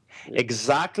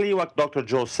 Exactly what Dr.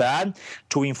 Joe said,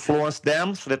 to influence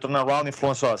them so they turn around and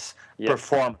influence us. Yep.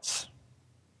 Performance.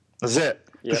 That's it.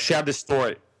 Yep. To share the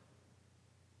story.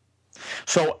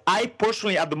 So I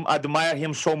personally admire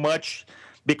him so much,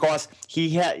 because he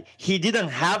didn't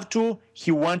have to, he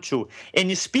wanted to.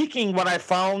 And in speaking, what I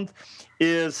found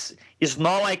is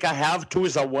not like I have to,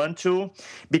 is I want to,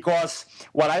 because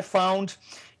what I found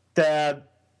that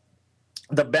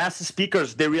the best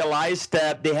speakers, they realize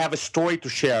that they have a story to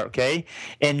share, okay?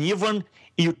 And even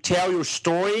you tell your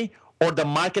story, or the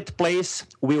marketplace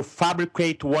will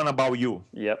fabricate one about you.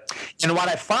 Yep. And what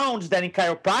I found is that in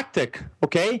chiropractic,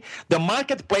 okay, the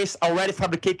marketplace already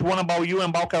fabricate one about you and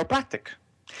about chiropractic.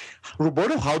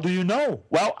 Roberto, how do you know?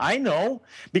 Well, I know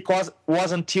because it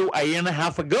was until a year and a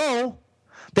half ago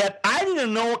that I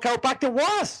didn't know what chiropractic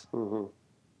was.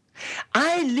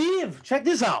 Check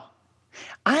this out.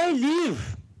 I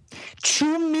live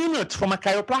 2 minutes from a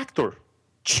chiropractor.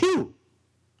 2.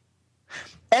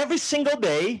 Every single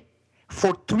day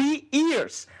for 3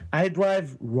 years, I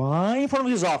drive right in front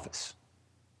of his office.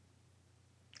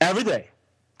 Every day.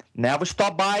 Never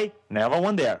stop by, never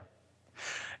went there.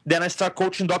 Then I start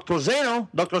coaching Dr. Zeno.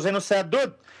 Dr. Zeno said,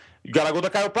 dude, you got to go to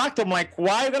chiropractor. I'm like,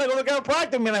 why you got to go to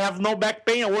chiropractor? I mean, I have no back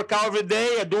pain. I work out every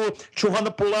day. I do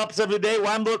 200 pull-ups every day.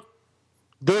 Why I'm doing...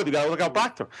 Dude, you got to go to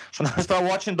chiropractor. So now I start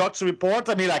watching doctor's reports.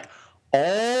 I mean, like,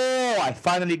 oh, I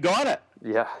finally got it.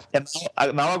 Yeah. And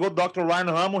now I go to Dr. Ryan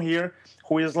Ramo here,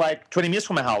 who is like 20 minutes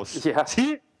from my house. Yeah.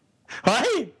 See?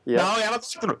 Right? Yeah. Now I have a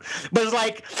doctor. But it's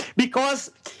like, because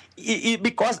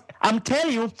I'm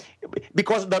telling you,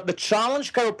 because the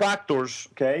challenge chiropractors,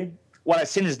 okay, what I've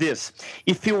seen is this.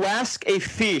 If you ask a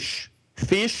fish,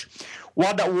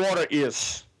 what the water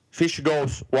is, fish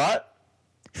goes, what?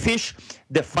 Fish,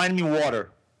 define me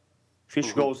water.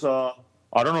 Fish goes, I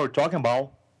don't know what you're talking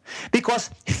about. Because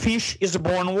fish is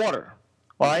born in water,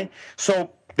 right?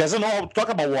 So doesn't know how to talk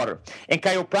about water. And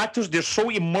chiropractors, they're so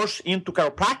immersed into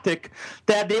chiropractic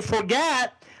that they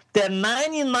forget that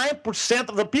 99%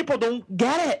 of the people don't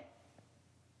get it.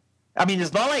 I mean,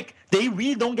 it's not like they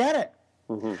really don't get it.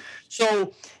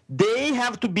 So they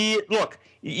have to be, look,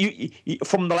 you,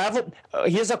 from the level,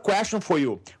 here's a question for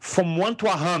you. From 1 to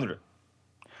 100,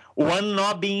 1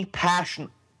 not being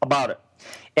passionate about it,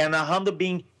 and 100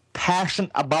 being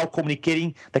passionate about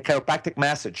communicating the chiropractic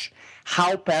message.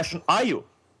 How passionate are you?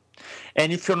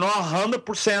 And if you're not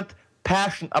 100%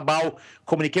 passionate about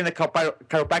communicating the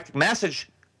chiropractic message,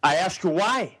 I ask you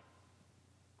why?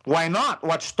 Why not?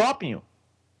 What's stopping you?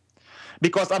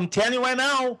 Because I'm telling you right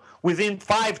now, within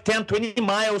 5, 10, 20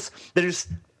 miles, there is,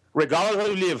 regardless of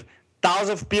where you live,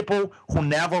 thousands of people who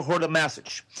never heard a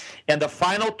message. And the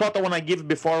final thought I want to give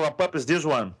before I wrap up is this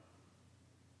one.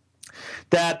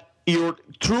 That your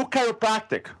true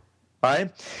chiropractic,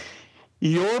 right?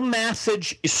 Your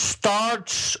message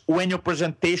starts when your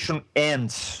presentation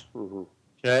ends.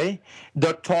 Okay?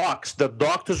 The talks, the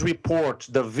doctor's reports,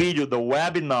 the video, the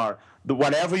webinar, the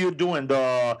whatever you're doing,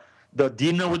 the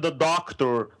dinner with the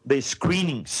doctor, the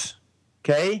screenings.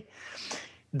 Okay?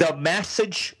 The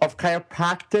message of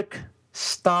chiropractic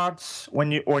starts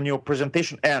when your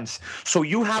presentation ends. So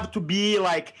you have to be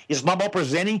like, it's not about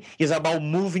presenting, it's about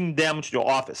moving them to your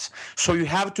office. So you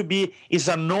have to be, it's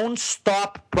a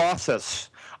non-stop process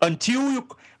until you,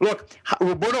 look,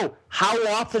 Roberto, how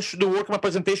often should you work on my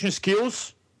presentation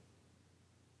skills?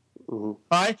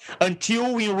 Right?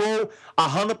 Until we enroll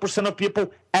 100% of people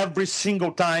every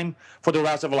single time for the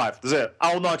rest of life. That's it.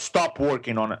 I will not stop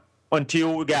working on it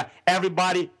until we get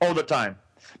everybody all the time.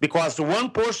 Because one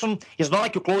person is not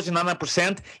like you're closing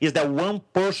 99%, is that one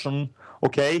person,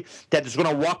 okay, that is going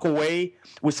to walk away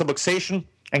with subluxation.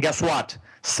 And guess what?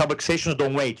 Subluxations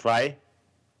don't wait, right?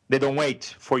 They don't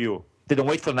wait for you. They don't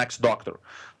wait for the next doctor.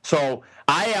 So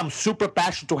I am super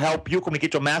passionate to help you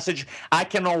communicate your message. I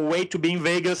cannot wait to be in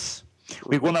Vegas.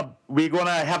 We're gonna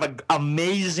have an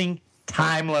amazing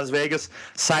time in Las Vegas.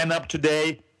 Sign up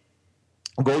today.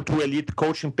 Go to Elite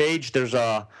Coaching page. There's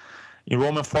a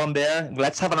enrollment form there.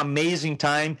 Let's have an amazing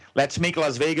time. Let's make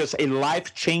Las Vegas a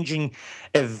life-changing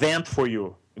event for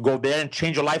you. Go there and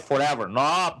change your life forever.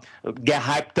 Not get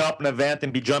hyped up in an event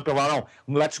and be jumping around.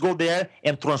 No. Let's go there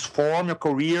and transform your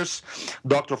careers.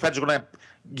 Dr. Fred's going to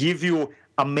give you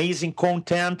amazing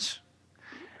content.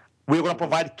 We're going to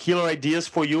provide killer ideas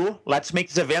for you. Let's make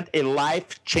this event a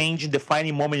life-changing,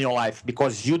 defining moment in your life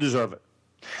because you deserve it.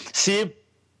 See,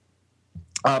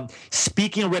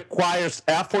 speaking requires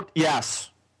effort. Yes,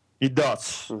 it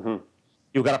does.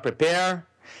 You got to prepare.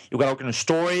 You got to work on a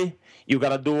story. You got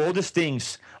to do all these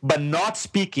things. But not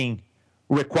speaking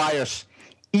requires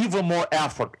even more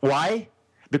effort. Why?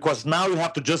 Because now you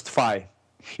have to justify.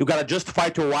 You got to justify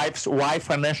to your wife why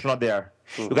financial not there.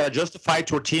 You got to justify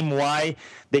to your team why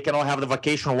they cannot have the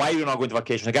vacation, why you're not going to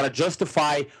vacation. You got to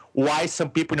justify why some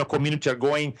people in your community are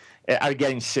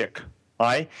getting sick. All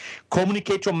right?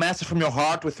 Communicate your message from your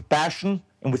heart with passion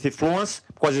and with influence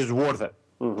because it's worth it.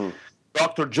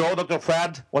 Dr. Joe, Dr.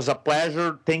 Fred, was a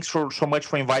pleasure. Thanks so much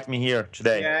for inviting me here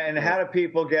today. Yeah, and how do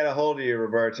people get a hold of you,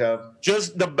 Roberto?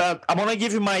 I'm going to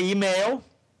give you my email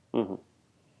and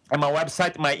my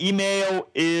website. My email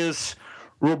is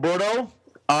Roberto,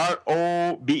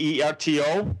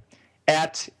 Roberto,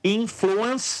 at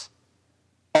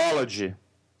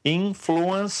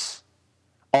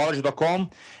influenceology.com.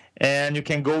 And you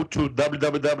can go to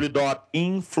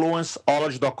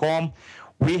www.influenceology.com.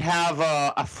 We have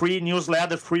a free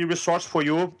newsletter, free resource for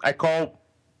you. I call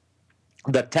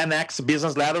the 10X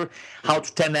Business Ladder, how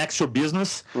to 10X your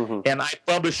business. And I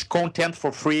publish content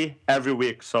for free every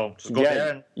week. So just go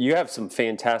there. You have some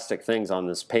fantastic things on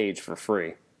this page for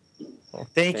free.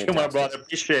 Thank you, my brother.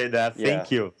 Appreciate that. Yeah.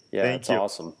 Thank you. Yeah, Thank you.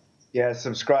 Awesome. Yeah,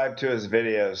 subscribe to his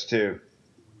videos too.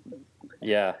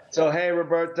 Yeah. So, hey,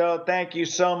 Roberto, thank you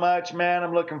so much, man.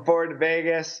 I'm looking forward to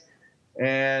Vegas.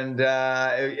 And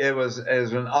it was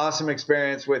an awesome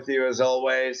experience with you as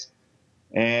always.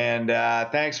 And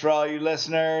thanks for all you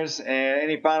listeners. And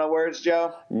any final words,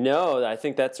 Joe? No, I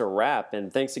think that's a wrap.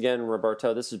 And thanks again,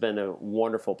 Roberto. This has been a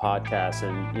wonderful podcast.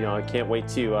 And, I can't wait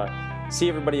to see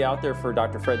everybody out there for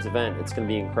Dr. Fred's event. It's going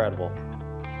to be incredible.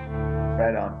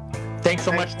 Right on. Thanks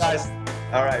so much, guys.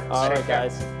 All right. All right,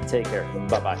 guys. Take care.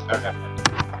 Bye-bye. Okay.